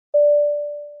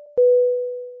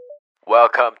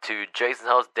Welcome to Jason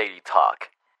House Daily Talk.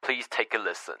 Please take a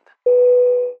listen.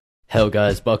 Hello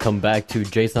guys, welcome back to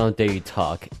Jason House Daily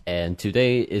Talk, and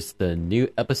today is the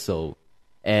new episode.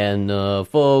 And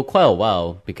for quite a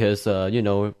while, because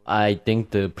I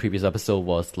think the previous episode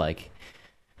was like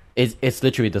it's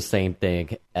literally the same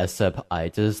thing, except I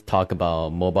just talk about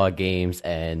mobile games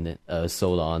and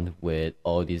so on with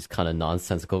all these kind of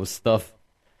nonsensical stuff.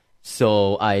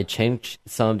 So I changed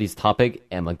some of these topics,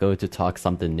 and I'm going to talk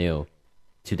something new.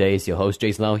 Today is your host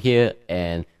Jason Lau here,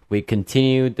 and we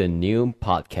continue the new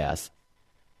podcast.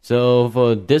 So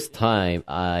for this time,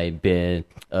 I've been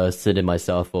sitting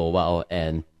myself for a while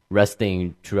and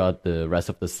resting throughout the rest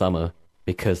of the summer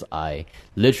because I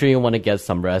literally want to get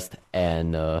some rest.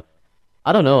 And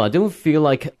I don't know, I don't feel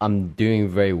like I'm doing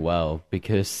very well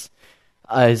because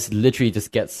I literally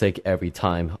just get sick every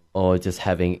time or just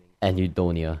having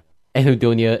anhedonia.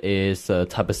 Anhedonia is a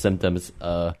type of symptoms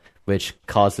which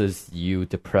causes you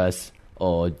depressed,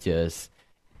 or just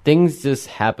things just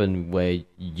happen where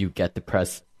you get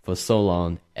depressed for so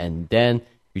long and then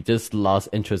you just lost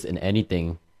interest in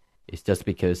anything. It's just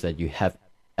because that you have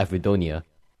anhedonia.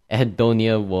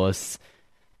 Anhedonia was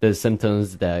the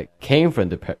symptoms that came from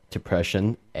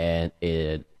depression, and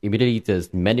it immediately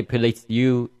just manipulates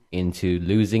you into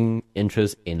losing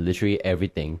interest in literally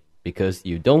everything because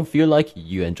you don't feel like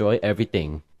you enjoy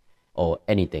everything or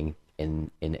anything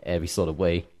in every sort of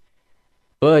way.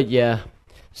 But yeah,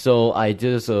 so I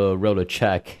just wrote a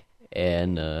check,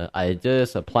 and I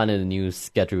just planned a new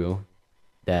schedule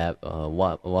that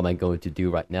what am I going to do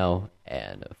right now.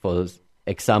 And for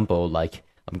example, like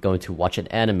I'm going to watch an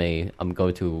anime, I'm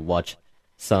going to watch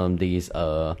some of these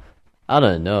I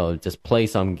don't know, just play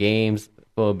some games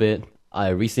for a bit. I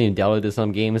recently downloaded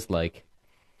some games like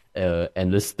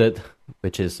Enlisted,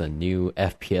 which is a new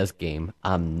FPS game.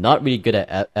 I'm not really good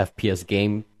at FPS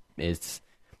game. It's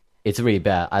really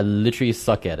bad. I literally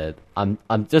suck at it.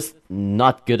 I'm just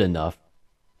not good enough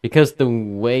because the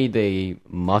way they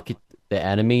market the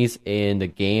enemies in the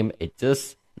game, it's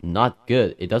just not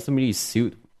good. It doesn't really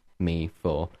suit me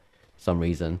for some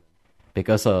reason.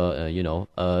 Because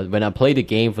when I played the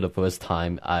game for the first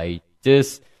time, I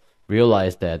just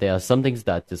realized that there are some things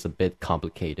that just a bit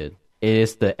complicated. It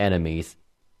is the enemies,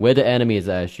 where the enemies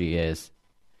actually is.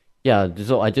 Yeah,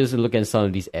 so I just look at some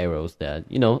of these arrows that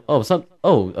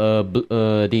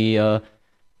the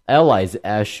allies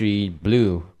actually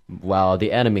blue while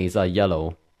the enemies are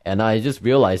yellow, and I just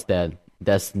realized that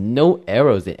there's no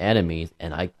arrows in enemies,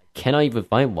 and I cannot even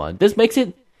find one. This makes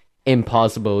it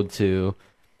impossible to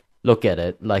look at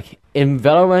it. Like in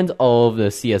Valorant or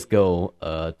the CS:GO,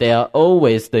 there are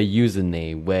always the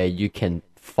username where you can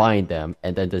find them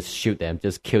and then just shoot them,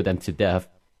 just kill them to death,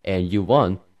 and you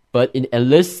won. But in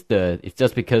Enlisted, it's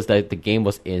just because that the game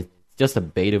was in just a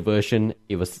beta version.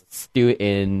 It was still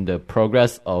in the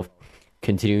progress of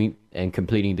continuing and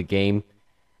completing the game.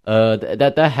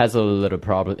 That has a little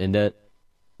problem in that.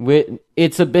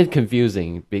 It's a bit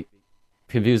confusing.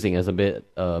 Confusing is a bit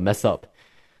messed up.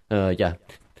 Yeah,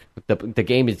 the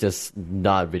game is just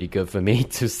not really good for me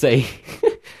to say.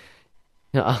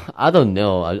 I don't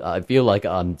know. I feel like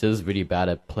I'm just really bad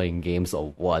at playing games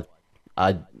or what.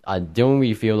 I don't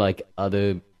really feel like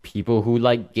other people who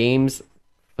like games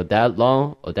for that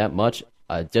long or that much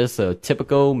are just a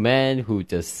typical man who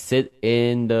just sit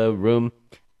in the room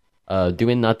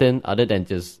doing nothing other than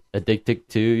just addicted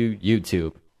to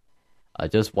YouTube. I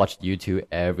just watch YouTube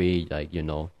every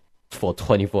for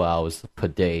 24 hours per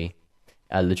day.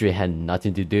 I literally had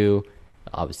nothing to do.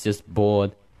 I was just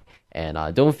bored. And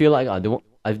I don't feel like I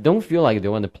don't feel like I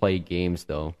want to play games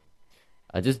though.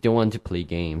 I just don't want to play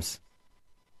games.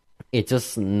 It's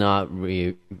just not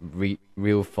real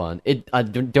fun. I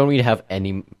don't really have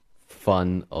any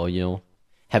fun, or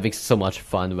having so much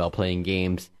fun while playing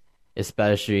games,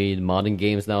 especially modern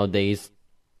games nowadays.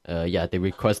 They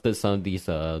requested some of these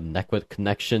network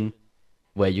connection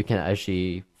where you can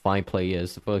actually find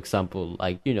players. For example,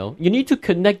 you need to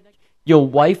connect your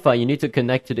Wi-Fi, you need to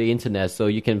connect to the internet so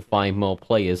you can find more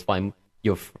players, find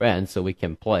your friends so we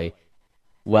can play.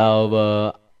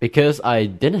 Well, because I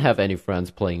didn't have any friends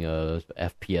playing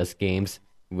FPS games,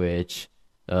 which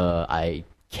I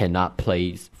cannot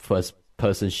play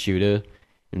first-person shooter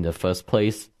in the first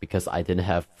place because I didn't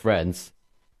have friends.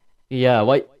 Yeah,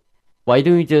 why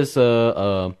don't you just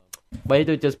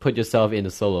put yourself in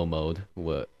the solo mode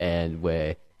where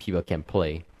people can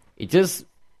play? It just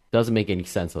doesn't make any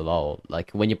sense at all.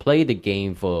 Like when you play the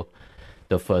game for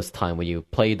the first time, when you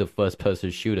play the first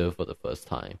person shooter for the first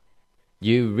time,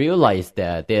 you realize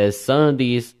that there's some of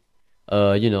these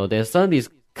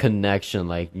connection,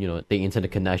 like the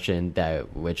internet connection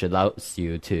that which allows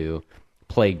you to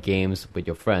play games with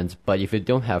your friends, but if you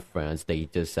don't have friends, they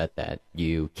just said that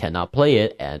you cannot play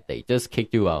it and they just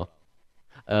kicked you out.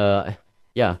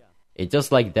 Yeah, it's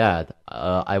just like that.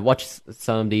 I watched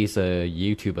some of these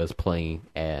YouTubers playing,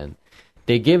 and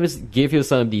they give you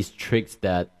some of these tricks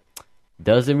that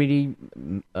doesn't really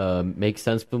make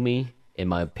sense for me, in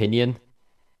my opinion.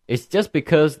 It's just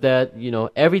because that, you know,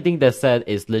 everything that's said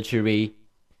is literally,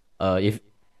 if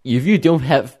you don't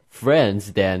have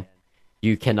friends, then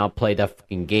you cannot play that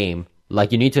fucking game.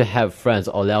 Like, you need to have friends,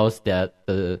 or else that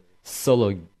the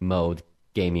solo mode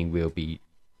gaming will be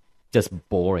just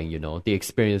boring, you know. The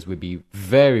experience would be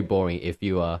very boring if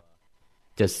you are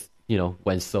just, you know,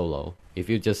 went solo. If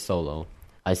you just solo.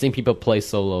 I've seen people play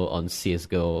solo on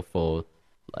CSGO for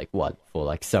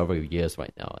several years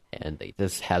right now, and they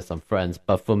just had some friends.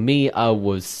 But for me, I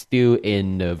was still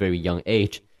in a very young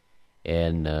age,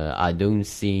 and I don't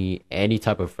see any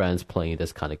type of friends playing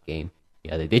this kind of game.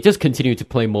 Yeah, they just continue to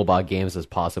play mobile games as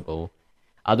possible.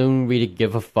 I don't really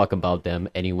give a fuck about them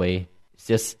anyway. It's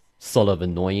just sort of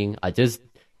annoying. I just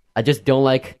don't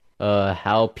like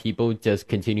how people just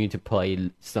continue to play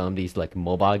some of these like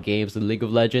mobile games in League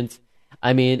of Legends.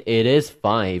 I mean, it is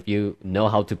fine if you know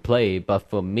how to play, but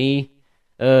for me,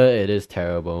 it is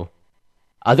terrible.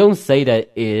 I don't say that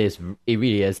it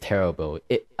really is terrible.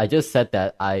 I just said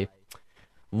that I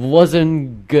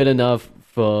wasn't good enough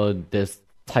for this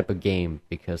type of game,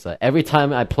 because every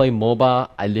time I play MOBA,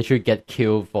 I literally get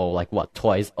killed for like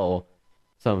twice or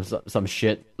some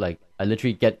shit. Like, I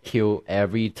literally get killed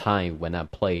every time when I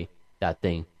play that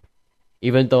thing,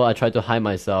 even though I try to hide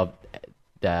myself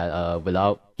that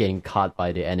without getting caught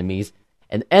by the enemies,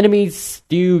 and enemies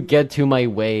still get to my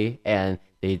way, and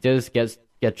they just get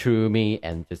through me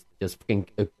and just fucking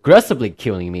aggressively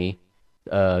killing me,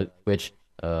 which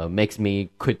makes me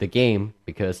quit the game,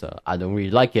 because I don't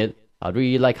really like it. I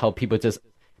really like how people just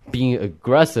being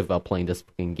aggressive while playing this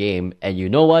fucking game. And you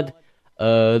know what?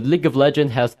 League of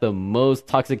Legends has the most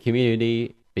toxic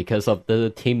community because of the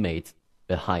teammates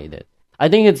behind it. I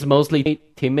think it's mostly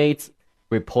teammates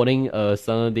reporting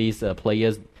some of these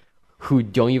players who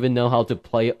don't even know how to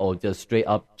play, or just straight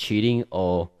up cheating,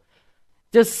 or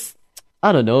just,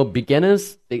 I don't know,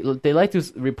 beginners. They like to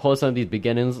report some of these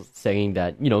beginners saying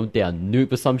that, you know, they are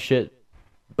noob or some shit.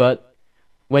 But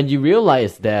when you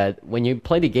realize that when you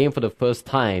play the game for the first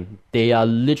time, they are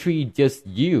literally just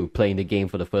you playing the game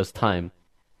for the first time.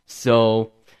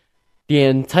 So the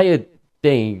entire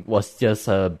thing was just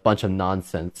a bunch of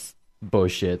nonsense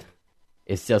bullshit.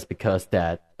 It's just because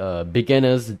that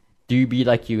beginners do be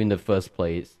like you in the first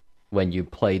place when you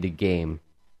play the game.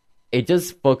 It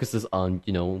just focuses on,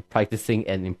 you know, practicing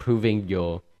and improving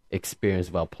your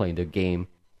experience while playing the game.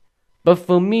 But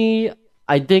for me,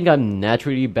 I think I'm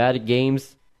naturally bad at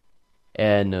games.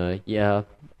 And yeah,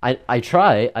 I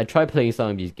try playing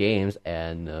some of these games,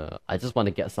 and I just want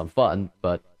to get some fun.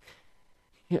 But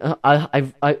you know,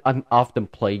 I'm often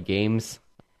play games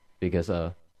because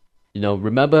you know,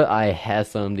 remember I had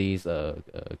some of these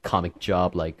comic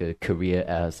job, like a career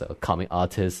as a comic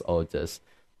artist, or just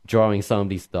drawing some of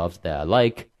these stuffs that I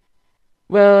like.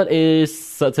 Well, it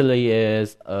certainly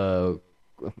is a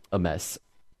mess.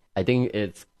 I think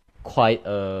it's quite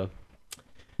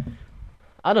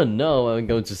I don't know what I'm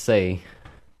going to say.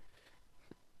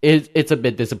 It's a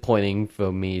bit disappointing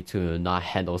for me to not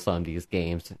handle some of these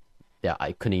games that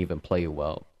I couldn't even play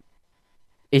well.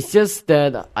 It's just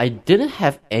that I didn't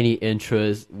have any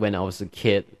interest when I was a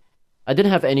kid. I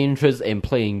didn't have any interest in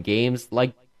playing games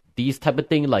like these type of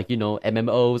thing, like, you know,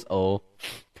 MMOs or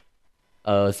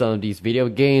some of these video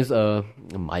games.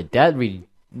 My dad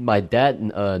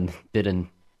didn't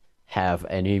have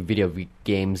any video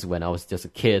games when I was just a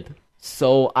kid.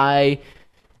 So I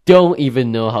don't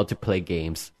even know how to play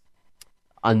games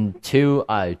until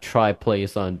I try play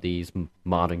some of these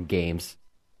modern games,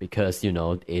 because, you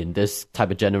know, in this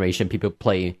type of generation, people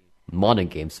play modern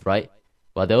games, right?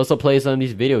 But they also play some of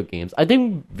these video games. I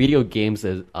think video games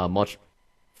are much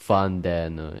fun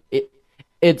than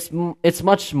it's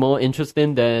much more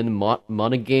interesting than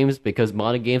modern games, because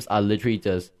modern games are literally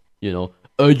just, you know,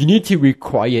 you need to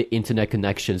require internet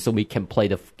connection so we can play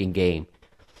the fucking game.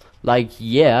 Like,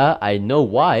 yeah, I know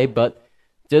why, but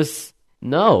just,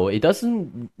 no, it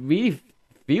doesn't really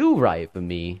feel right for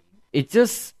me. It's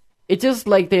just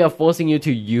like they are forcing you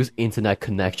to use internet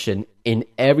connection in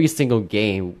every single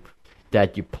game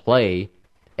that you play.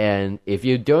 And if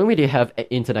you don't really have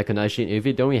internet connection, if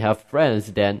you don't really have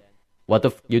friends, then what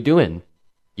the you doing?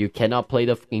 You cannot play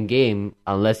the fucking game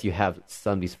unless you have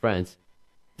some of these friends.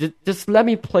 Just let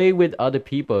me play with other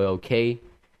people, okay?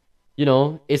 You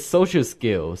know, it's social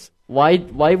skills. Why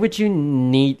would you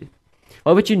need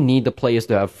Why would you need the players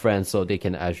to have friends so they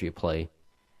can actually play?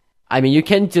 I mean, you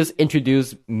can just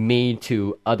introduce me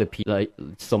to other people, like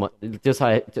so much, just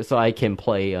so I can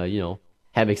play.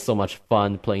 Having so much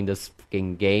fun playing this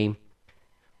fucking game,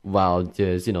 while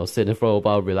just sitting for a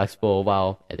while, relax for a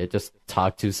while, and then just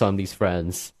talk to some of these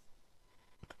friends.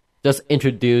 Just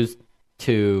introduce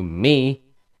to me,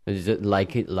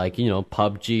 like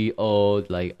PUBG or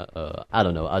like I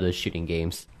don't know, other shooting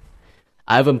games.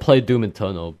 I haven't played Doom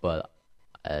Eternal, but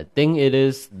I think it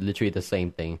is literally the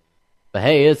same thing. But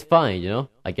hey, it's fine,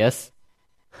 I guess.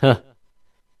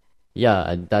 Yeah,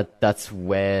 and that's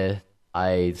where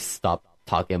I stopped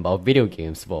talking about video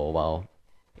games for a while.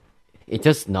 It's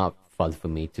just not fun for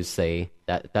me to say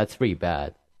that. That's really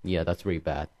bad. Yeah, that's really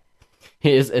bad.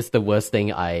 It's the worst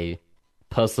thing. I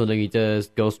personally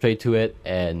just go straight to it,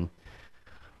 and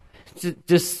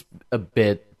just a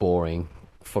bit boring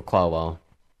for quite a while.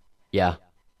 Yeah,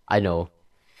 I know.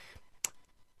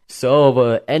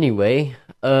 So, anyway,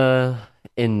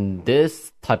 in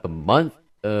this type of month,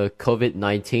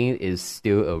 COVID-19 is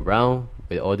still around,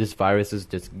 with all these viruses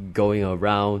just going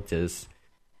around, just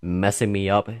messing me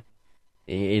up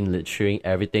in literally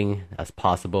everything as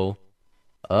possible.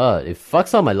 It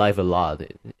fucks up my life a lot,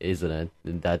 isn't it?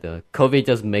 That COVID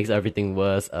just makes everything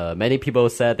worse. Many people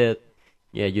said it.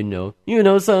 Yeah,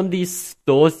 some of these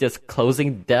stores just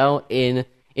closing down in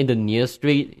the near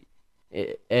street.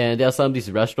 And there are some of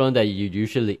these restaurants that you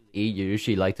usually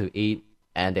like to eat,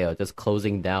 and they are just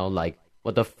closing down. Like,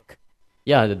 what the fuck?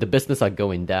 Yeah, the business are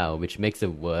going down, which makes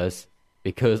it worse,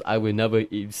 because I will never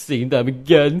see them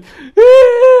again.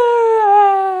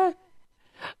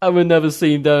 I will never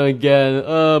see them again.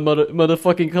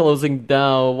 Motherfucking closing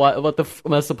down. What the f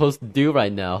am I supposed to do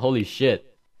right now? Holy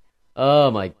shit.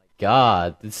 Oh my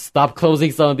god. Stop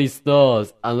closing some of these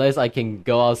stores, unless I can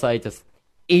go outside, just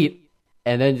eat,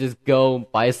 and then just go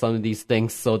buy some of these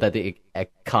things so that the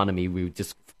economy will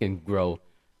just fucking grow.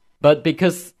 But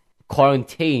because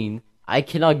quarantine, I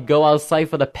cannot go outside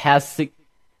for the past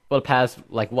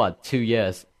like what, 2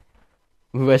 years.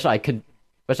 Which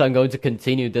I'm going to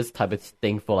continue this type of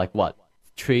thing for like what,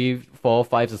 3, 4,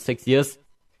 5 or 6 years.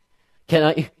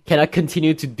 Can I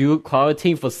continue to do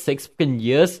quarantine for 6 fucking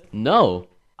years? No,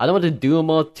 I don't want to do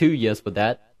more 2 years for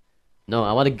that. No,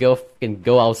 I want to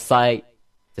go outside,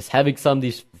 just having some of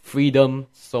this freedom,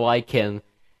 so I can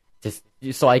just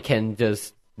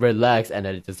relax, and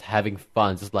then just having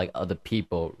fun, just like other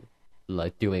people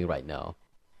like doing right now.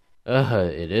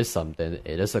 It is something.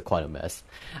 It is quite a mess.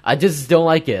 I just don't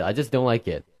like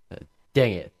it.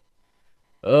 Dang it.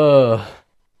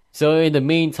 So in the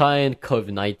meantime,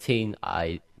 COVID-19,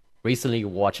 I recently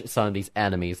watched some of these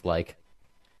animes. Like,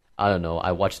 I don't know,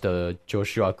 I watched the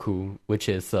Joshiraku, which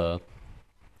is about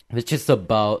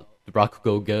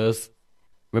Rakugo girls.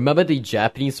 Remember the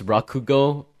Japanese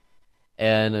Rakugo?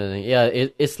 And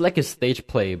it's like a stage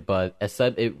play, but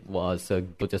except it was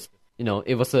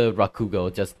it was a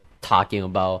Rakugo just talking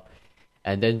about,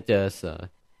 and then just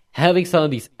having some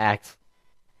of these acts.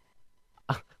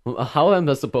 How am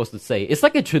I supposed to say? It's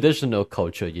like a traditional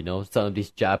culture, some of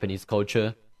these Japanese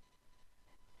culture.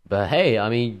 But hey, I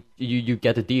mean, you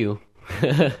get the deal.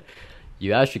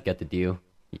 You actually get the deal.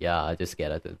 Yeah, I just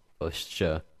get it for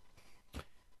sure.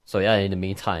 So yeah, in the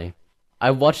meantime,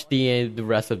 I watched the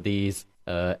rest of these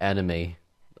anime.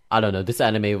 I don't know. This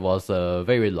anime was a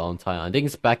very long time. I think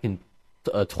it's back in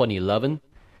 2011.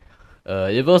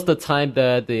 It was the time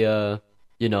that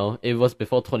it was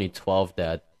before 2012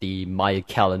 that the Maya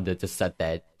calendar just said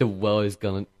that the world is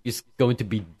going to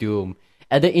be doomed.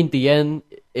 And then in the end,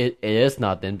 it is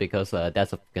not then, because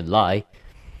that's a fucking lie.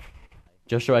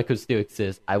 Joshua could still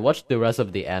exist. I watched the rest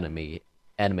of the anime,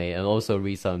 and also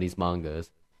read some of these mangas.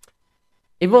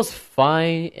 It was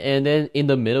fine, and then in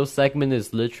the middle segment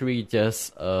is literally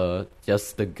just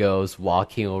the girls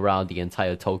walking around the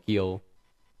entire Tokyo,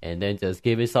 and then just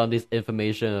giving some of this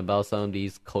information about some of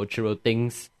these cultural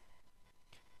things.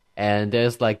 And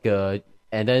there's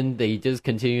and then they just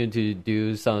continue to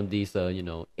do some of these,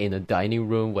 in a dining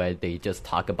room where they just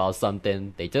talk about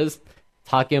something. They just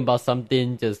talking about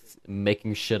something, just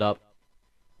making shit up.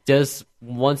 Just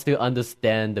wants to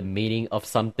understand the meaning of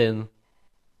something.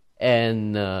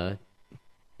 And,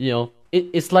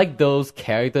 it's like those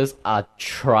characters are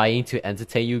trying to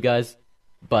entertain you guys,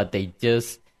 but they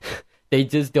just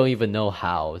don't even know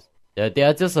how. They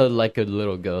are just like a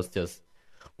little girls just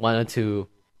wanted to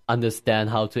understand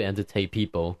how to entertain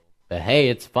people. But hey,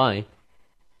 it's fine,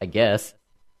 I guess.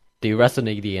 They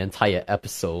resonate the entire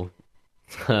episode.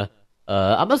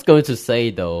 I'm just going to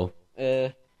say though,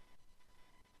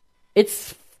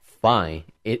 it's fine.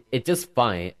 It's just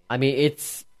fine. I mean,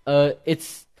 it's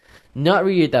not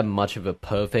really that much of a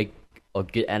perfect or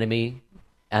good anime.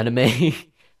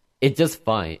 It's just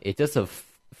fine. It's just a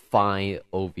fine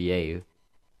OVA.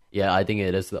 Yeah, I think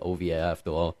it is the OVA after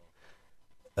all.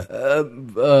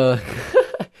 I'm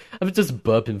just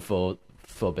burping for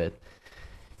a bit.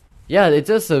 Yeah, it's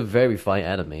just a very fine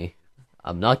anime.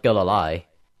 I'm not gonna lie,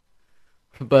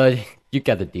 but you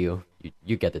get the deal.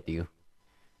 You get the deal.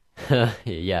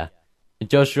 Yeah,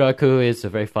 Joshiraku is a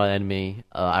very fun anime.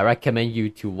 I recommend you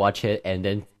to watch it and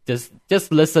then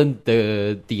just listen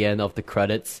the end of the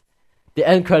credits. The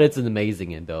end credits is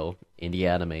amazing, though, in the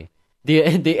anime.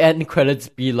 The end credits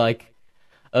be like,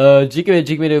 it's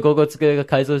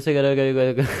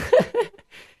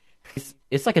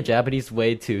like a Japanese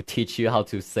way to teach you how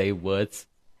to say words,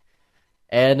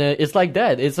 and it's like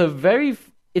that. It's a very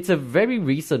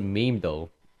recent meme, though.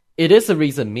 It is a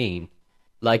recent meme,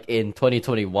 like in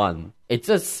 2021. It's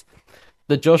just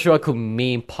the Joshiraku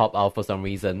meme pop out for some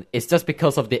reason. It's just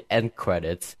because of the end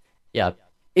credits. Yeah,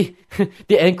 the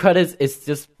end credits is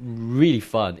just really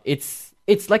fun. It's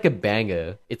like a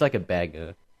banger. It's like a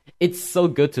banger. It's so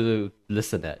good to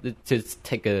listen at. To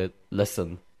take a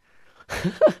listen.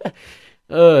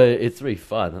 It's really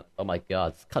fun. Oh my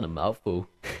god, it's kind of mouthful.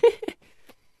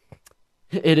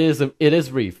 It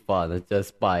is really fun.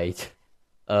 Just by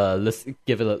listen,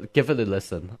 give it a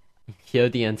listen. Hear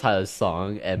the entire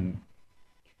song and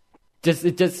just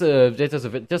a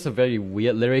very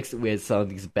weird lyrics with some of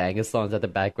these banger songs at the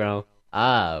background.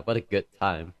 Ah, what a good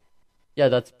time. Yeah,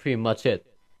 that's pretty much it.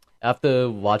 After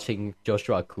watching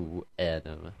Joshiraku,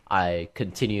 and I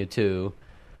continue to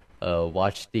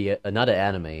watch another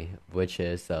anime, which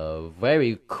is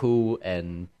very cool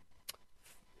and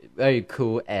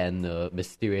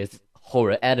mysterious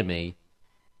horror anime.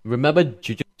 Remember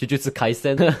Jujutsu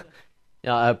Kaisen?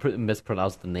 Yeah, I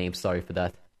mispronounced the name. Sorry for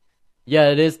that. Yeah,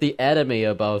 it is the anime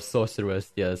about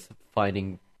sorcerers just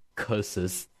finding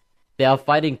curses. They are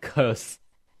fighting curse,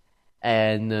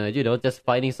 and just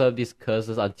fighting some of these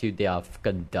curses until they are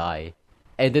gonna die,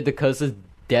 and then the curses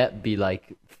that be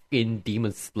like in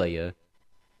Demon Slayer.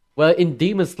 Well, in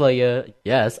Demon Slayer,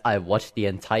 yes, I watched the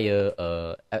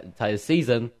entire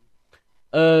season.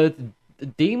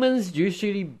 Demons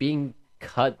usually being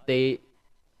cut.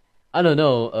 I don't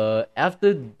know.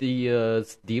 After the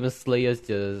Demon Slayers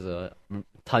just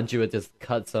Tanjiro just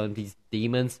cut some of these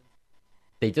demons.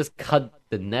 They just cut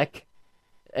the neck,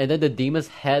 and then the demon's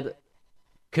head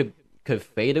could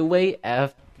fade away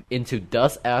into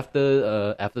dust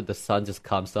after the sun just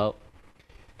comes out.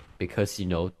 Because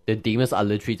the demons are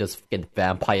literally just fucking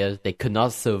vampires. They could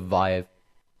not survive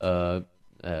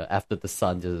after the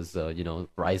sun just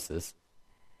rises.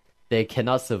 They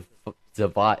cannot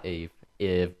survive if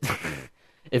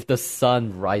if the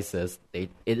sun rises.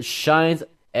 It shines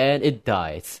and it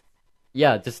dies.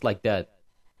 Yeah, just like that.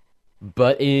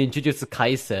 But in Jujutsu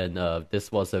Kaisen,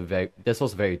 this was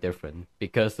very different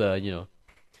because the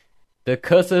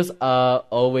curses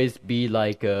always be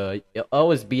like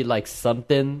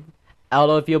something out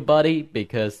of your body.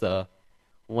 Because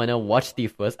when I watched the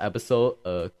first episode,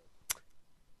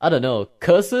 I don't know,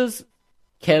 curses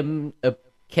can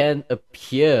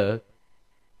appear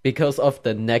because of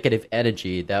the negative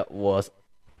energy that was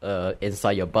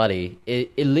inside your body.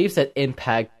 It leaves an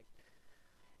impact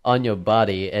on your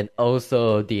body, and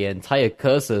also the entire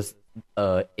curses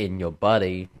in your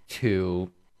body to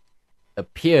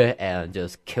appear and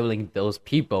just killing those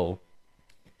people.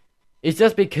 It's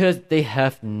just because they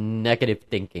have negative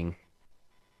thinking.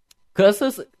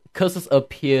 Curses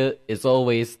appear is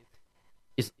always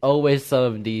some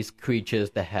of these creatures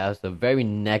that have a very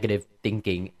negative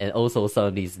thinking, and also some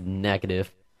of these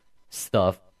negative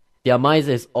stuff. Their minds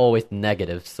is always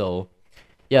negative, so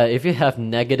yeah, if you have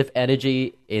negative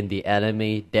energy in the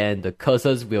anime, then the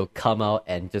curses will come out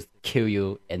and just kill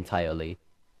you entirely.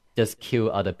 Just kill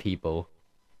other people.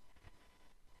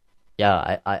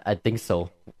 Yeah, I think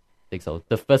so.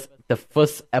 The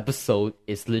first episode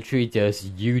is literally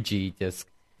just Yuji just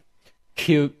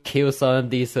kill some of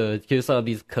these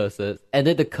curses, and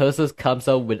then the curses comes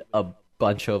out with a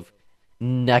bunch of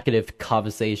negative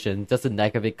conversation, just a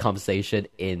negative conversation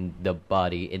in the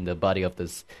body of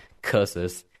this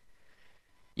curses.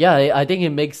 Yeah, I think it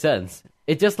makes sense.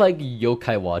 It's just like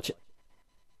Yokai Watch,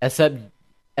 except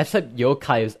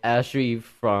yokai is actually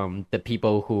from the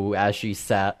people who actually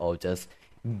sad or just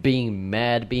being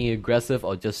mad, being aggressive,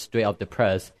 or just straight up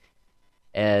depressed,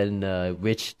 and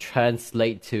which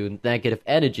translate to negative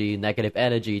energy. Negative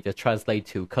energy just translate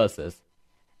to curses.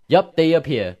 Yup, they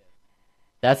appear.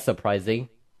 That's surprising.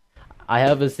 I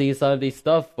haven't seen some of these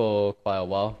stuff for quite a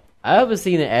while. I haven't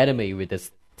seen an anime with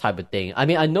this type of thing. I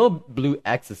mean, I know Blue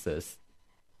Exorcist.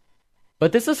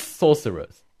 But this is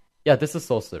sorceress. Yeah, this is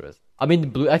sorceress. I mean, the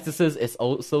Blue Exorcist is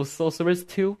also sorceress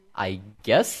too, I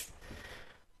guess.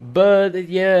 But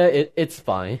yeah, it's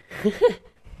fine.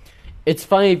 It's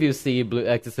fine if you see Blue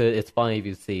Exorcist. It's fine if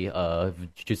you see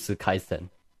Jujutsu Kaisen.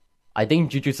 I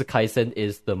think Jujutsu Kaisen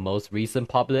is the most recent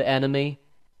popular anime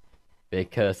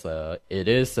because it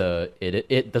is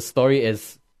the story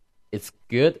is it's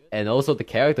good, and also the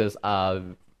characters are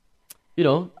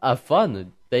are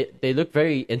fun. They look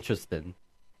very interesting.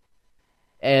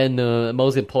 And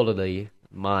most importantly,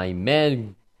 my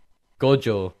man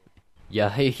Gojo, yeah,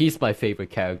 he's my favorite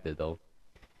character though.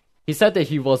 He said that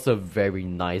he was a very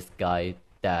nice guy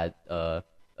that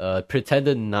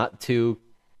pretended not to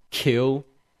kill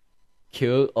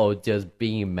or just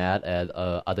being mad at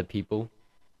other people.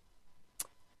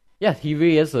 Yeah, he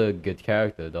really is a good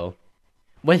character though.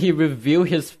 When he revealed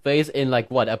his face in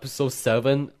like episode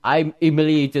 7, I'm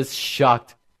immediately just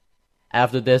shocked.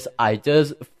 After this, I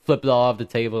just flipped it off the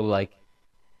table like,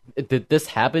 did this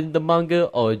happen in the manga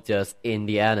or just in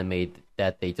the anime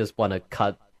that they just want to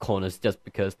cut corners just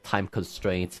because time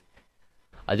constraints?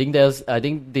 I think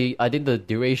the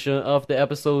duration of the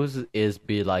episodes is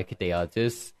be like they are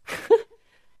just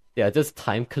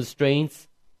time constraints.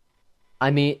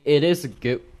 I mean, it is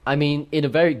good. I mean, in a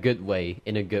very good way,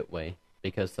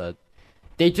 because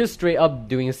they just straight up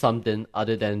doing something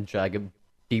other than Dragon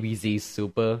DBZ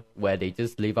Super, where they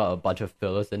just leave out a bunch of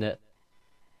fillers in it.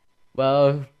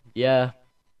 Well, yeah,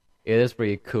 it is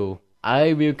pretty cool.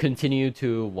 I will continue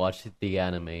to watch the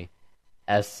anime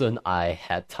as soon I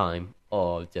had time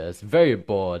or just very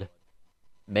bored.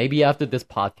 Maybe after this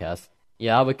podcast,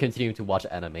 yeah, I will continue to watch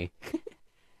anime.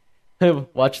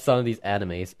 Watch some of these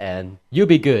animes, and you'll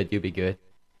be good.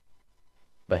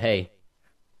 But hey,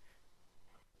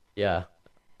 yeah,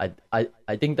 I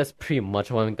think that's pretty much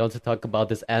what I'm going to talk about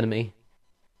this anime.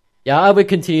 Yeah, I will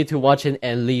continue to watch it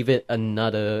and leave it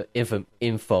another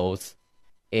infos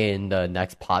in the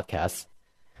next podcast.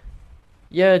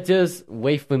 Yeah, just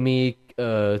wait for me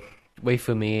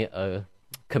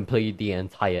complete the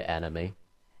entire anime,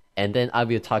 and then I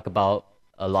will talk about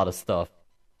a lot of stuff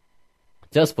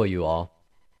just for you all.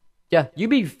 Yeah, you'll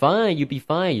be fine, you'll be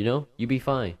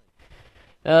fine.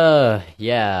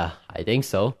 Yeah, I think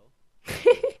so.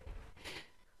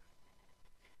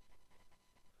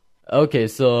 Okay,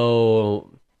 so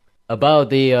about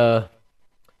the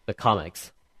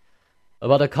comics.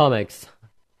 About the comics.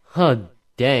 Huh,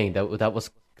 dang, that was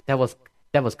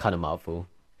kind of mouthful.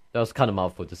 That was kind of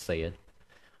mouthful to say it.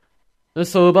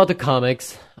 So about the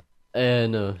comics,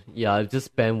 and yeah, I've just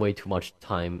spent way too much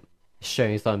time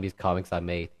sharing some of these comics I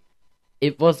made.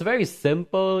 It was very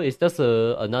simple. It's just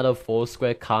another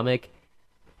Foursquare comic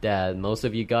that most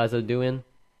of you guys are doing.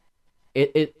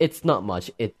 It's not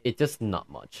much. It's just not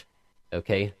much.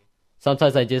 Okay?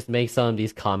 Sometimes I just make some of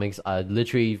these comics are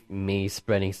literally me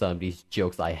spreading some of these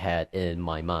jokes I had in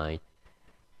my mind.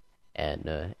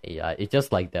 And yeah, it's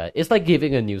just like that. It's like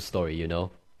giving a news story,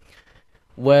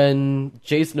 When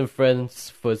Jason and Friends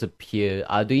first appeared,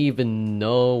 I don't even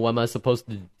know what am I supposed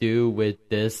to do with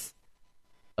this.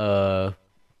 I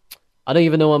don't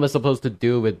even know what I'm supposed to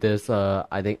do with this.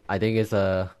 I think it's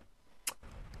a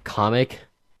comic.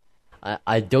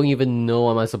 I don't even know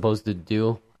what I'm supposed to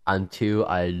do until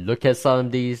I look at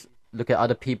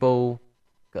other people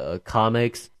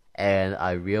comics, and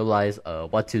I realize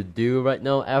what to do right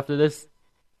now after this.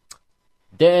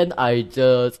 Then I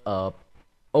just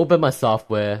open my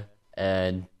software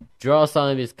and draw some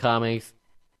of these comics,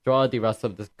 draw the rest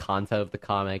of the content of the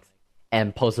comics,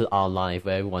 and post it online for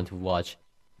everyone to watch.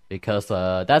 Because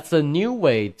that's a new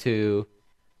way to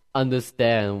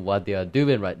understand what they are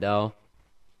doing right now.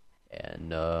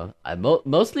 And I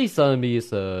mostly some of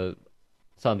these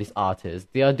artists,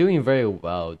 they are doing very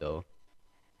well though.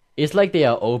 It's like they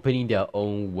are opening their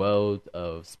own world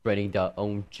of spreading their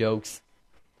own jokes,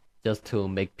 just to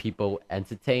make people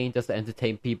entertain, just to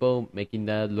entertain people, making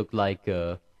them look like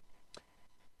a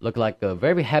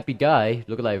very happy guy,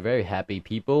 look like very happy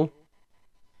people.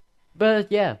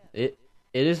 But yeah, it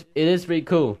is really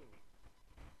cool.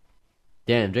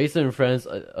 Damn, Jason and Friends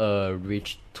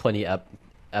reached 20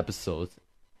 episodes.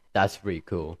 That's pretty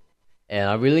cool. And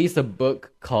I released a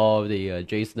book called the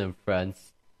Jason and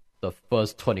Friends, the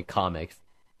first 20 comics.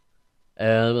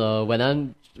 And when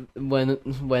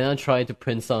I'm trying to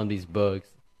print some of these books,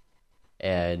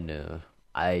 and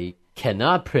I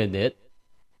cannot print it,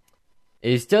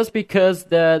 it's just because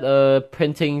that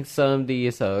printing some of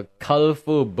these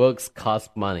colorful books costs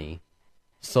money.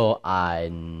 So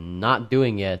I'm not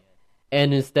doing it.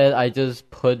 And instead, I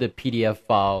just put the PDF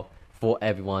file for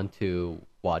everyone to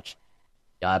watch.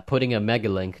 I'm putting a mega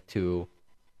link to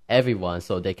everyone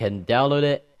so they can download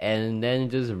it and then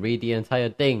just read the entire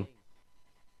thing.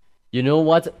 You know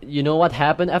what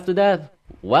happened after that?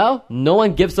 Well, no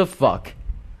one gives a fuck.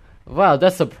 Wow,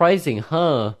 that's surprising,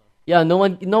 huh? Yeah, no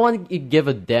one give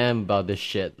a damn about this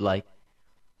shit. Like,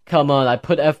 come on, I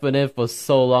put effort in for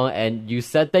so long and you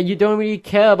said that you don't really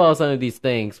care about some of these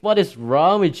things. What is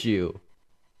wrong with you?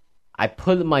 I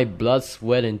put my blood,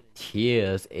 sweat, and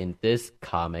tears in this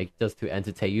comic just to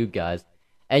entertain you guys,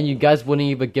 and you guys wouldn't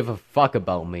even give a fuck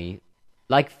about me.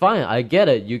 Like, fine, I get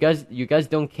it. You guys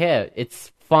don't care.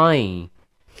 It's fine.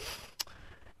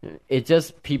 It's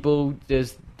just people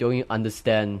just don't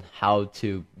understand how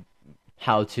to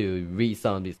read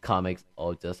some of these comics,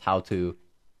 or just how to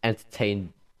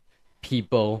entertain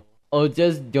people, or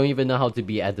just don't even know how to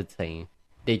be entertained.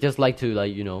 They just like to,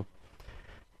 like,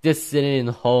 just sitting in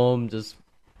home, just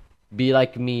be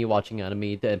like me, watching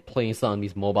anime, then playing some of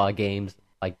these mobile games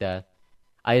like that.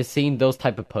 I've seen those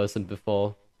type of person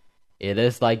before. It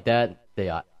is like that. They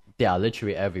are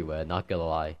literally everywhere, not gonna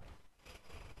lie.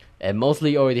 And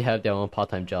mostly already have their own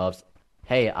part-time jobs.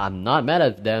 Hey, I'm not mad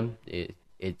at them.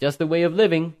 It's just a way of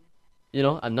living.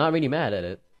 I'm not really mad at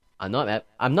it. I'm not mad.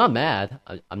 I'm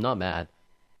not mad.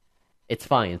 It's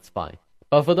fine.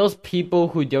 But for those people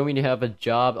who don't really have a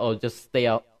job or just stay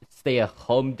at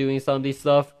home doing some of these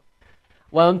stuff,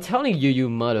 well, I'm telling you, you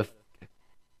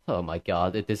oh my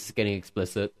god, this is getting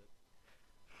explicit.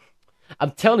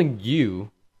 I'm telling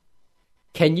you,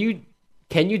 can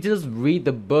you just read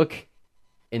the book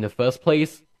in the first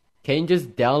place? Can you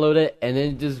just download it and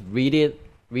then just read it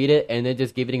and then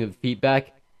just give it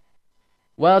feedback?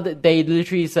 Well, they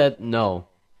literally said no,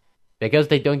 because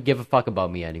they don't give a fuck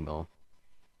about me anymore.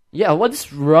 Yeah, what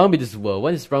is wrong with this world?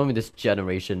 What is wrong with this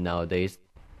generation nowadays?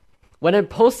 When I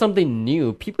post something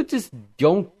new, people just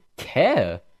don't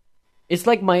care. It's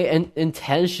like my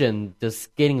intention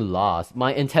just getting lost.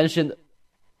 My intention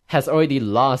has already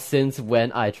lost since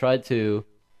when I tried to,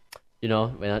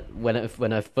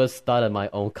 when I first started my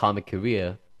own comic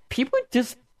career. People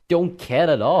just don't care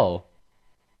at all.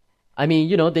 I mean,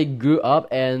 they grew up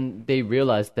and they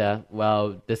realized that,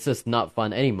 well, this is not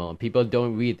fun anymore. People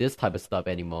don't read this type of stuff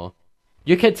anymore.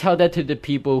 You can tell that to the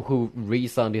people who read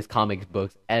some of these comic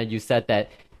books, and you said that,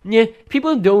 yeah,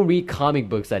 people don't read comic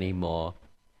books anymore.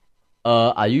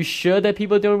 Are you sure that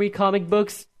people don't read comic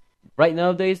books right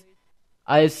nowadays?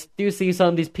 I still see some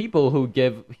of these people who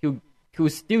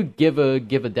still give a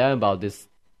damn about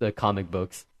the comic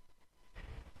books.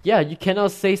 Yeah, you cannot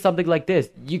say something like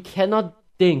this. You cannot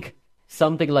think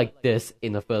something like this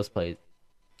in the first place.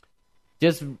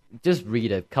 Just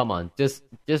read it. Come on, just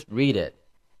read it.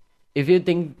 If you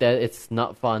think that it's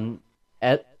not fun,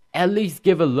 at least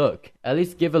give a look. At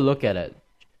least give a look at it.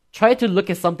 Try to look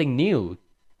at something new.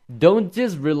 Don't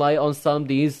just rely on some of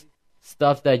these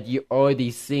stuff that you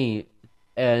already seen,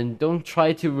 and don't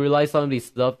try to rely on some of these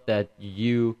stuff that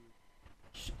you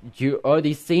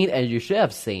already seen and you should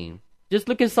have seen. Just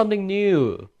look at something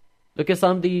new. Look at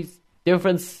some of these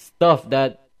different stuff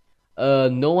that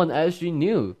no one actually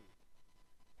knew.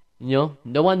 No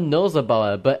one knows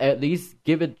about it, but at least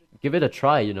give it a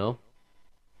try.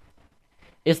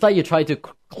 It's like you try to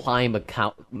climb a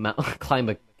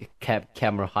camera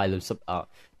high.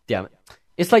 Damn it!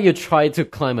 It's like you try to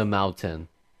climb a mountain,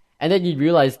 and then you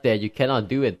realize that you cannot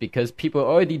do it because people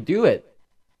already do it.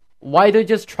 Why don't you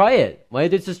just try it? Why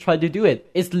don't you just try to do it?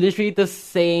 It's literally the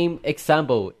same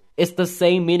example. It's the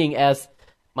same meaning as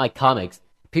my comics.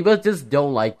 People just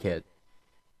don't like it.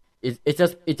 It's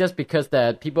just because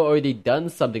that people already done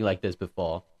something like this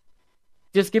before.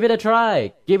 Just give it a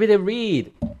try. Give it a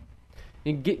read.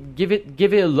 And give it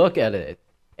a look at it.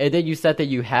 And then you said that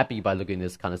you're happy by looking at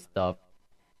this kind of stuff.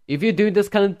 If you're doing this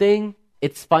kind of thing,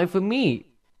 it's fine for me.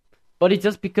 But it's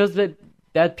just because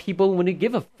that people wouldn't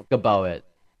give a fuck about it.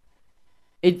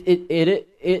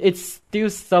 It's still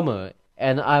summer,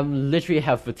 and I'm literally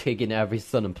have fatigue in every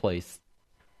certain place.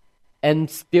 And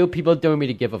still people don't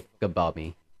really give a fuck about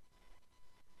me.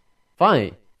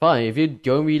 Fine. If you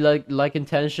don't really like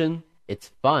intention,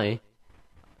 it's fine.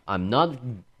 I'm not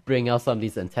bringing out some of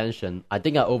these intention. I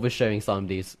think I'm oversharing some of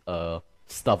these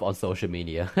stuff on social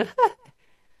media.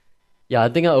 Yeah, I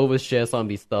think I overshare some of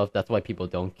these stuff. That's why people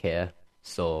don't care.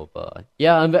 So,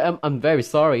 yeah, I'm very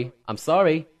sorry. I'm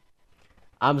sorry.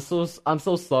 I'm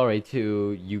so sorry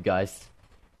to you guys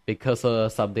because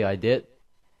of something I did.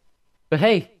 But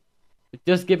hey,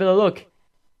 just give it a look,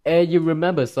 and you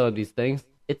remember some of these things.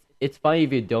 It's fine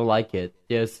if you don't like it.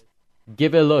 Just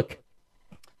give it a look.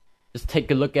 Just take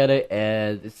a look at it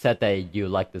and say that you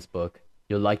like this book,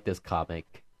 you like this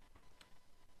comic,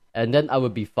 and then I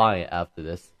would be fine after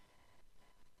this.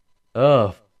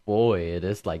 Oh boy, it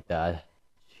is like that.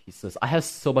 Jesus, I have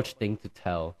so much thing to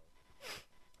tell.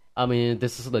 I mean,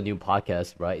 this is the new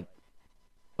podcast, right?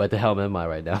 What the hell am I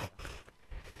right now?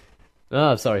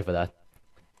 Oh, sorry for that.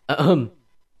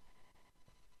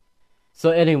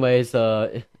 So, anyways,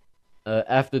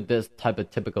 after this type of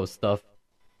typical stuff,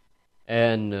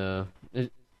 and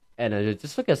I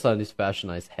just look at some of these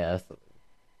fashionized hairs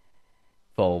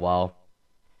for a while.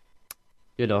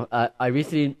 You know, I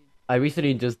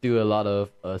recently just do a lot of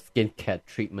skincare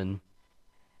treatment.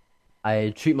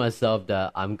 I treat myself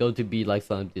that I'm going to be like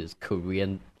some of this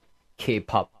Korean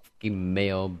K-pop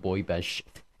male boy band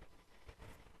shit.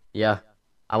 Yeah,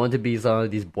 I want to be some of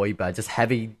these boy bands, just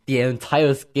having the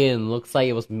entire skin looks like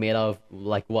it was made of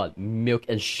like what, milk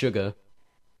and sugar,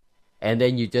 and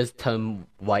then you just turn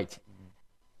white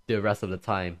the rest of the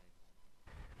time.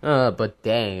 But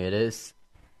dang, it is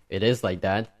like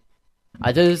that.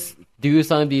 I just do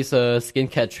some of these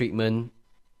skincare treatment,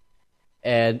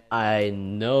 and I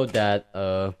know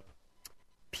that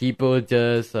people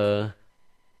just in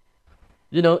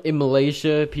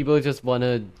Malaysia, people just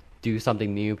wanna do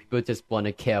something new. People just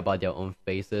wanna care about their own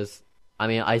faces. I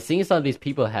mean, I seen some of these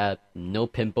people had no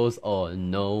pimples or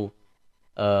no,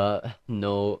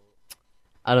 no,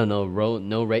 I don't know,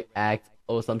 no red act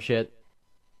or some shit.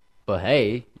 But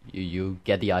hey, you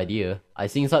get the idea. I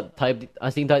seen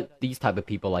these type of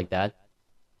people like that,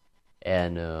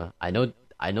 and I know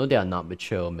they are not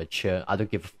mature. I don't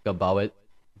give a fuck about it,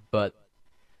 but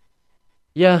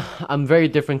yeah, I'm very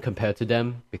different compared to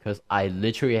them because I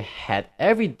literally had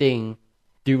everything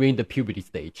during the puberty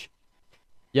stage.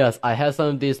 Yes, I had some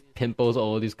of these pimples,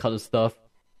 all this kind of stuff,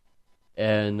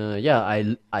 and yeah,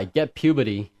 I get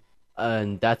puberty,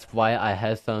 and that's why I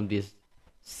had some of this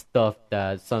stuff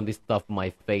on my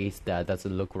face that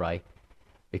doesn't look right.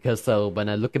 Because when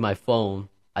I look at my phone,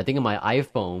 I think of my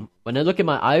iPhone. When I look at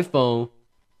my iPhone,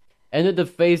 and then the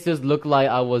face just looked like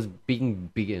I was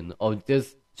being beaten, or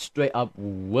just straight up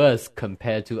worse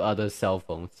compared to other cell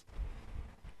phones.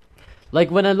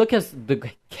 Like when I look at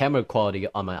the camera quality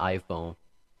on my iPhone,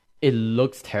 it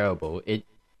looks terrible. It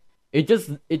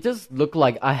just looked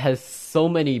like I had so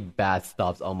many bad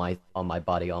stuffs on my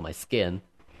body, on my skin.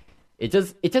 It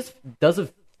just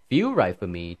doesn't feel right for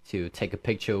me to take a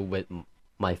picture with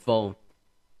my phone.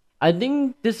 I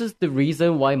think this is the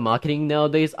reason why marketing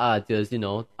nowadays are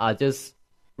just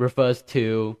refers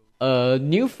to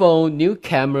new phone, new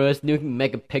cameras, new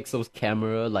megapixels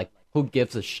camera. Like, who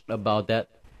gives a shit about that?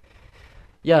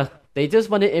 Yeah, they just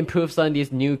want to improve some of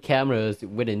these new cameras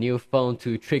with a new phone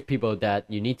to trick people that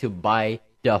you need to buy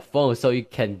their phone so you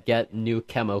can get new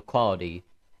camera quality.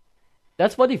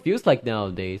 That's what it feels like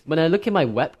nowadays. When I look at my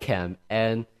webcam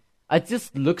and I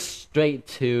just look straight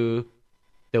to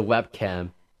the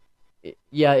webcam,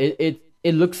 it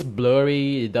looks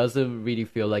blurry. It doesn't really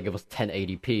feel like it was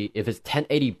 1080p. If it's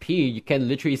 1080p, you can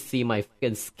literally see my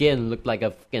fucking skin look like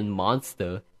a fucking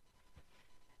monster.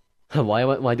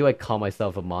 Why do I call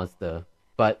myself a monster?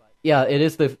 But yeah, it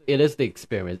is the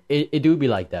experience. It do be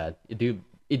like that. It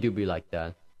do be like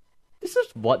that. This is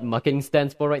what marketing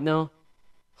stands for right now.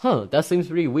 That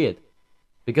seems really weird,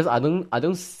 because I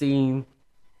don't see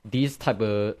this type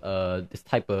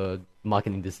of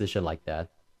marketing decision like that.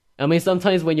 I mean,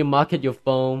 sometimes when you market your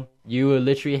phone, you will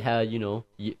literally have you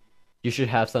should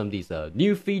have some of these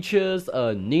new features,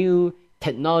 new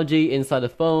technology inside the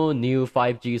phone, new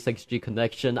 5G, 6G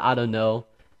connection. I don't know,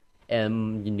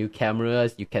 and new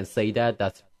cameras. You can say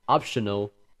that's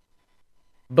optional.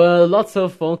 But lots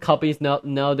of phone companies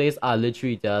nowadays are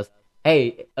literally just,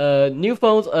 hey, new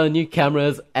phones, new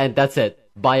cameras, and that's it.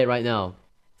 Buy it right now.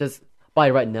 Just buy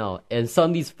it right now. And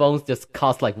some of these phones just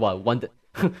cost like what,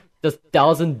 just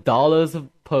 $1,000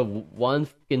 per one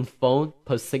fucking phone,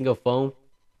 per single phone.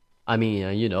 I mean,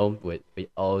 with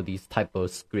all these type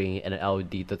of screen and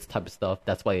LED, that type of stuff,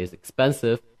 that's why it's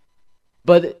expensive.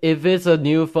 But if it's a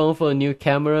new phone for a new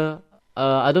camera,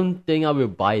 I don't think I will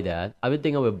buy that. I don't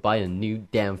think I will buy a new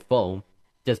damn phone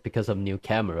just because of new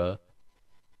camera.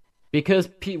 Because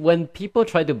when people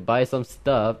try to buy some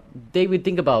stuff, they will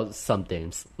think about some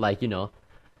things. Like, they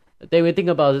will think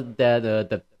about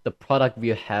that the product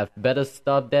will have better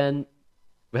stuff than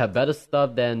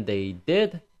they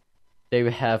did. They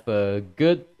will have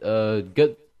good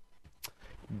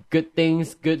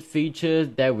things, good features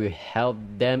that will help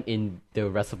them in the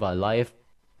rest of their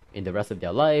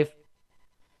life.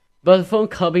 But phone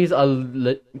companies are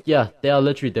they are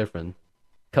literally different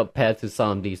compared to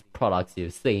some of these products you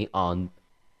see on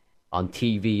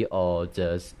TV or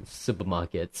just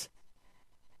supermarkets.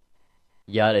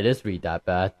 Yeah, it is really that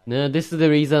bad. This is the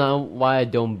reason why I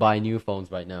don't buy new phones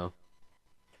right now.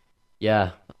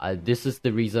 Yeah, this is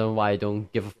the reason why I don't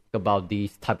give a fuck about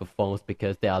these type of phones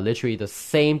because they are literally the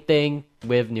same thing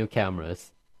with new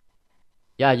cameras.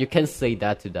 Yeah, you can say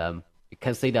that to them. You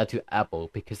can say that to Apple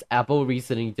because Apple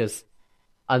recently just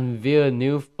unveiled a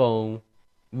new phone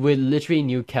with literally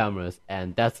new cameras,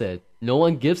 and that's it. No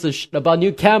one gives a shit about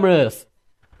new cameras.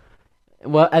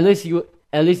 Well, at least you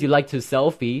like to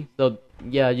selfie, so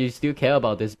yeah, you still care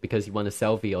about this because you want a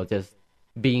selfie or just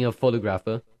being a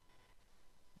photographer.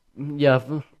 Yeah,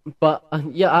 but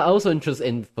yeah, I also interested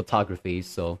in photography,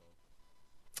 so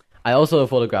I also a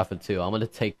photographer too. I want to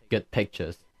take good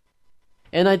pictures,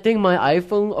 and I think my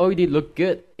iPhone already look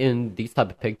good in these type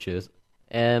of pictures,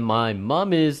 and my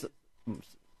mom is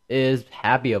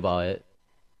happy about it.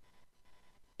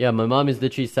 Yeah, my mom is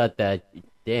literally said that,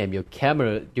 damn, your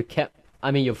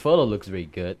your photo looks really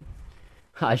good.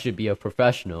 I should be a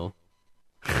professional.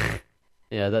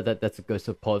 Yeah, that's a good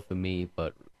support for me,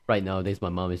 but right nowadays my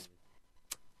mom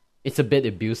it's a bit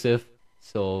abusive,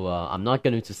 so I'm not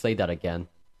going to say that again.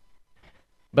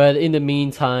 But in the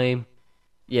meantime,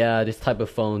 yeah, this type of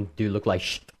phone do look like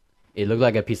shit. It looked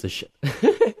like a piece of shit.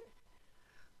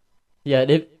 Yeah,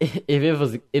 if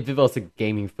it was a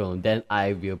gaming phone, then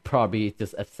I will probably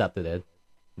just accepted it.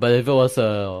 But if it was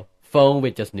a phone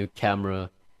with just new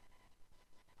camera,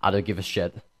 I don't give a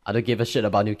shit. I don't give a shit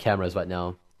about new cameras right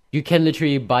now. You can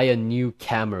literally buy a new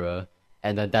camera,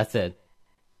 and then that's it.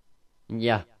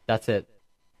 Yeah, that's it.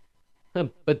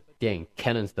 But dang,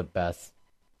 Canon's the best.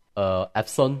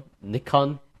 Epson,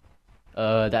 Nikon,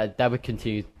 that would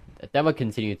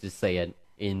continue to say it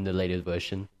in the latest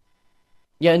version.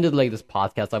 Yeah, in the latest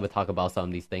podcast, I will talk about some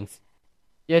of these things.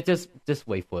 Yeah, just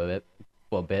wait for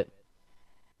a bit.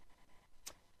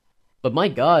 But my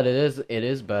God, it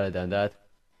is better than that.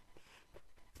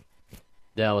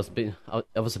 That was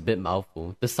a bit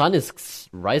mouthful. The sun is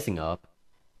rising up,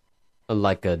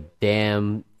 like a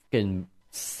damn fucking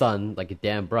sun, like a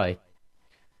damn bright.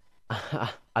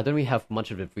 I don't really have much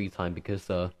of the free time because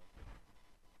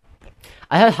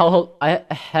I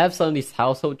have some of these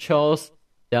household chores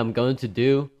that I'm going to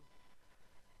do.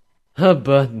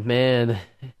 But man,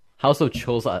 household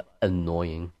chores are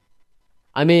annoying.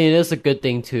 I mean, it's a good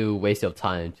thing to waste your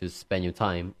time, to spend your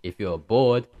time if you're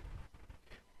bored.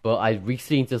 But I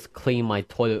recently just cleaned my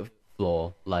toilet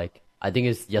floor, like, I think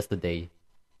it's yesterday.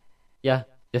 Yeah,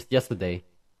 just yesterday.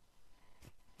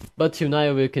 But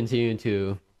tonight we'll continue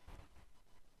to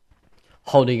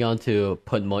holding on to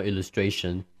put more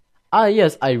illustration.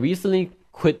 Yes, I recently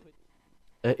quit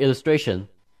illustration.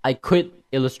 I quit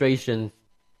illustrations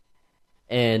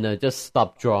and just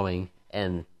stopped drawing.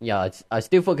 And yeah, I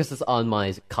still focuses on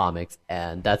my comics,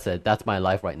 and that's it. That's my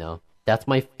life right now. That's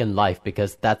my fucking life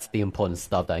because that's the important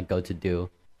stuff that I go to do.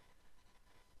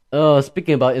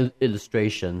 Speaking about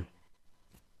illustration,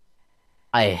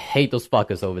 I hate those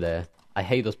fuckers over there. I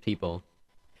hate those people.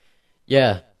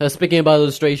 Yeah, speaking about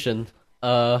illustration,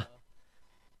 I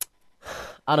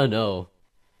don't know.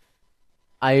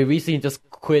 I recently just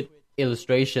quit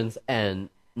illustrations and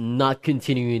not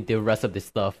continuing the rest of this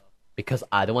stuff because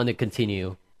I don't want to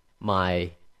continue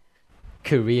my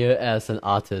career as an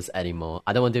artist anymore.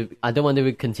 I don't want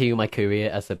to continue my career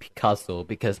as a Picasso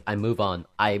because I move on.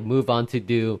 I move on to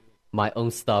do my own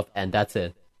stuff, and that's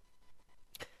it.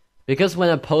 Because when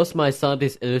I post my some of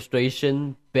this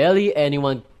illustration, barely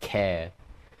anyone care.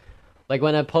 Like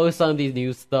when I post some of these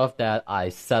new stuff that I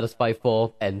satisfy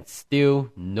for, and still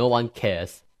no one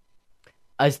cares.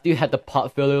 I still have the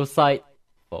portfolio site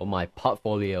for my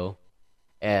portfolio,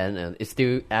 and it's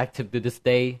still active to this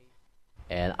day.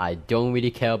 And I don't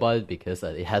really care about it because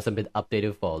it hasn't been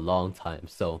updated for a long time.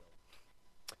 So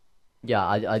yeah,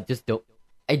 I just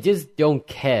don't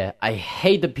care. I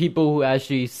hate the people who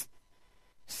actually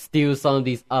steal some of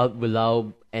these art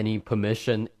without any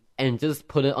permission and just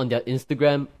put it on their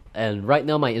Instagram. And right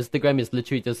now my Instagram is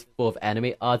literally just full of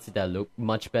anime arts that look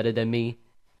much better than me.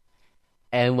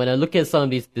 And when I look at some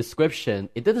of these descriptions,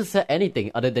 it doesn't say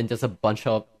anything other than just a bunch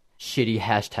of shitty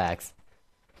hashtags.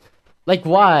 Like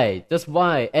why? Just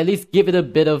why? At least give it a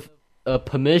bit of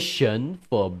permission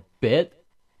for a bit,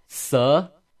 sir.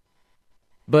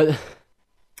 But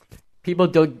people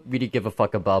don't really give a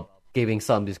fuck about giving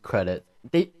some of this credit.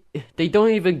 They don't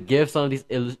even give some of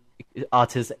these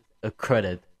artists a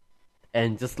credit,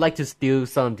 and just like to steal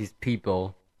some of these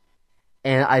people.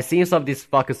 And I seen some of these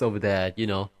fuckers over there, you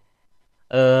know.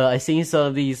 I seen some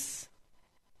of these.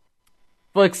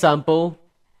 For example,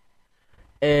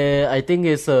 I think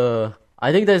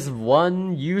there's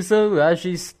one user who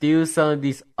actually steals some of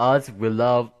these arts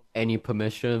without any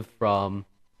permission from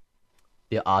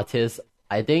the artist.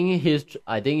 I think he's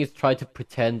trying to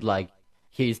pretend like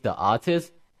he's the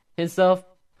artist himself,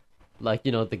 like,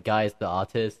 you know, the guy is the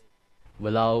artist.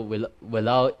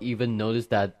 without even notice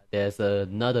that there's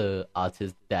another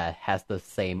artist that has the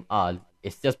same art.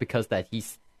 It's just because that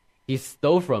he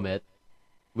stole from it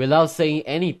without saying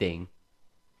anything.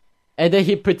 And then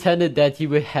he pretended that he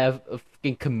would have a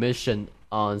fucking commission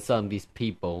on some of these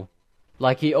people.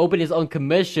 Like he opened his own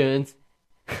commissions,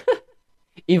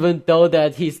 even though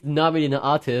that he's not really an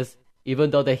artist,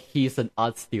 even though that he's an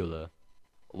art stealer.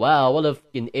 Wow, what a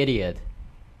fucking idiot.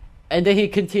 And then he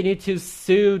continued to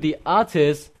sue the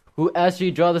artist who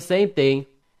actually draw the same thing,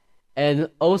 and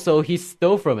also he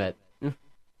stole from it. And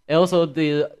also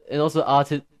the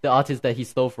artist that he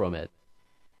stole from it.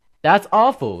 That's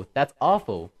awful. That's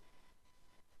awful.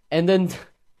 And then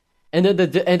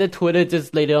Twitter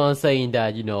just later on saying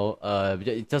that,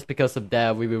 just because of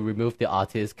that we will remove the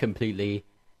artist completely,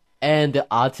 and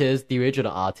the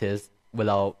original artist,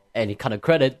 without any kind of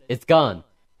credit, is gone.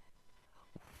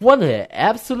 What an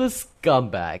absolute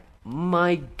scumbag.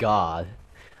 My god.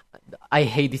 I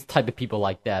hate these type of people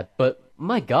like that, but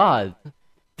my god.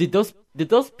 Did those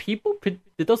people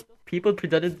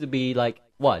pretend to be like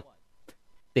what?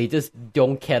 They just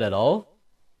don't care at all?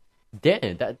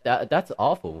 Damn, that's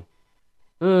awful.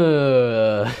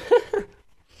 I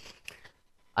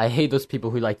hate those people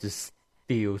who like to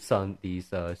steal some of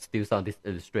these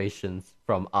illustrations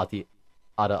from other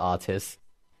artists.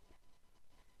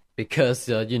 Because,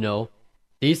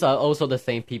 these are also the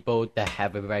same people that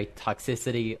have a very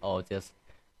toxicity or just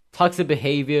toxic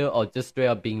behavior or just straight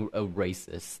up being a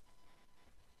racist.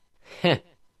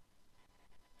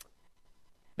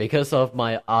 Because of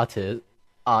my art,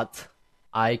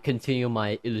 I continue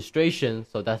my illustration,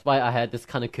 so that's why I had this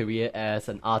kind of career as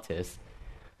an artist.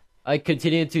 I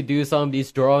continue to do some of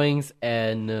these drawings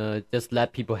and just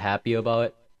let people happy about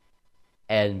it.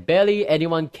 And barely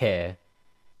anyone care.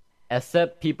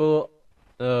 Except people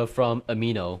from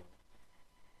Amino.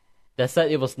 That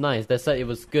said it was nice. That said it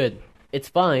was good. It's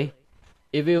fine.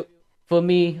 For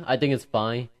me, I think it's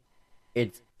fine.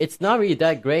 It's not really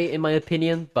that great in my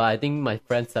opinion, but I think my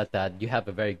friend said that you have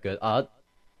a very good art.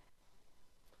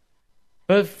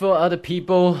 But for other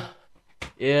people,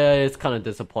 yeah, it's kind of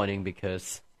disappointing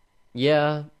because,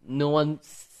 yeah, no one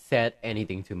said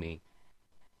anything to me.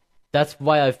 That's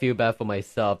why I feel bad for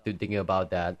myself to thinking about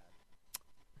that.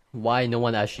 Why no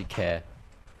one actually care?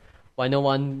 Why no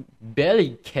one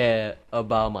barely care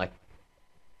about my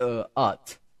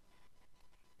art?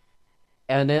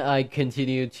 And then I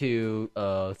continue to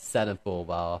set it for a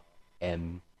while,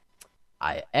 and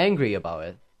I angry about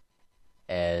it.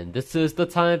 And this is the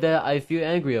time that I feel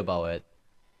angry about it.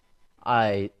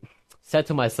 I said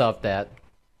to myself that,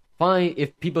 fine,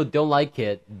 if people don't like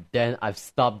it, then I've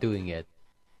stopped doing it.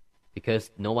 Because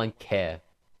no one cares.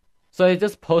 So I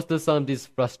just posted some of this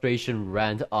frustration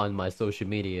rant on my social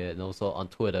media and also on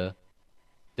Twitter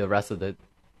the rest of the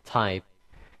time.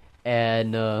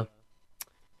 And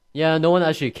yeah, no one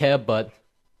actually cared, but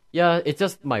yeah, it's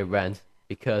just my rant.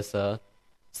 Because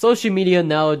social media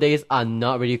nowadays are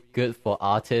not really good for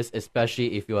artists,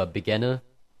 especially if you're a beginner.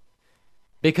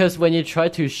 Because when you try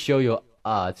to show your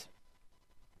art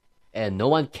and no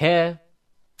one cares,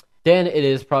 then it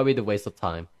is probably the waste of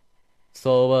time.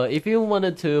 So if you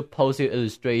wanted to post your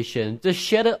illustration, just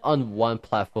share it on one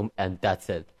platform and that's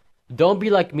it. Don't be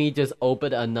like me, just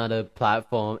open another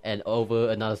platform and over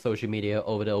another social media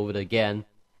over and over again.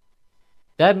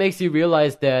 That makes you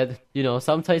realize that,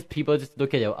 sometimes people just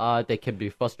look at your art, they can be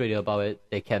frustrated about it,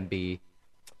 they can be,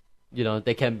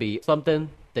 they can be something,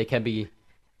 they can be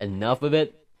enough of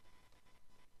it.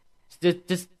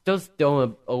 Just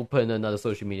don't open another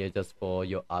social media just for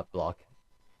your art block.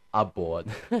 Art board.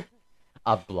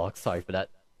 Art block, sorry for that.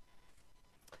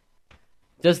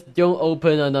 Just don't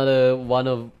open another one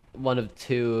of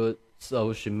two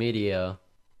social media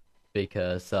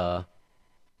because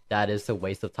that is a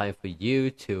waste of time for you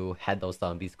to handle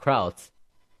some of these crowds.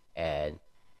 And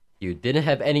you didn't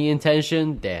have any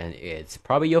intention, then it's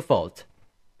probably your fault.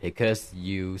 Because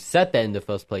you said that in the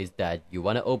first place that you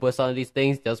want to open some of these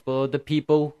things just for the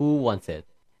people who want it.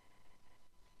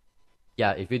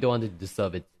 Yeah, if you don't want to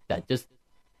deserve it, then just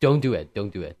don't do it.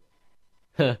 Don't do it.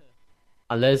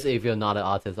 Unless if you're not an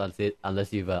artist,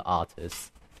 unless you're an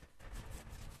artist.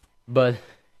 But,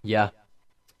 yeah.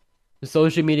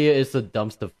 Social media is a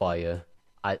dumpster fire.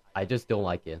 I just don't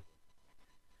like it.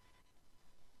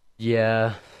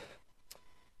 Yeah.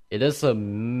 It is a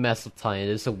mess of time. It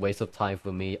is a waste of time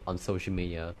for me on social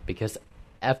media. Because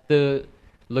after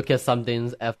look at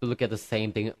something, after look at the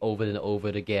same thing over and over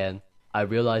again, I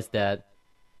realize that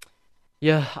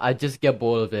yeah, I just get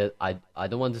bored of it. I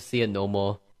don't want to see it no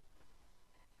more.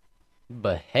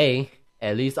 But hey,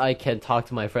 at least I can talk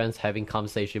to my friends, having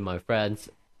conversation with my friends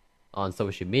on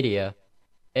social media.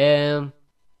 And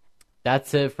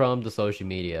that's it from the social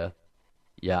media.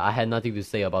 Yeah, I had nothing to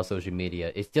say about social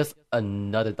media. It's just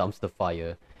another dumpster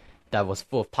fire that was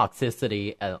full of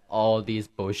toxicity and all these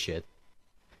bullshit.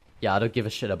 Yeah, I don't give a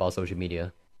shit about social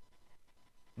media.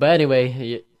 But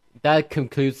anyway, that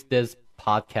concludes this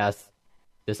podcast,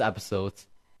 this episode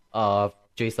of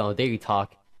Jason Daily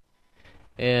Talk.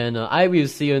 And I will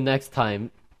see you next time.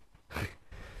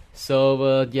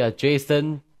 So, yeah,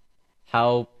 Jason,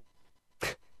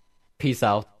 peace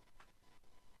out.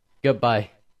 Goodbye.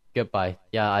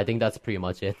 Yeah, I think that's pretty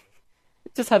much it.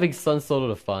 Just having some sort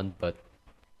of fun, but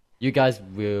you guys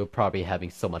will probably having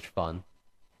so much fun.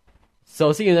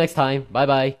 So see you next time. Bye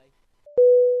bye.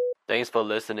 Thanks for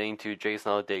listening to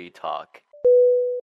Jason Daily Talk.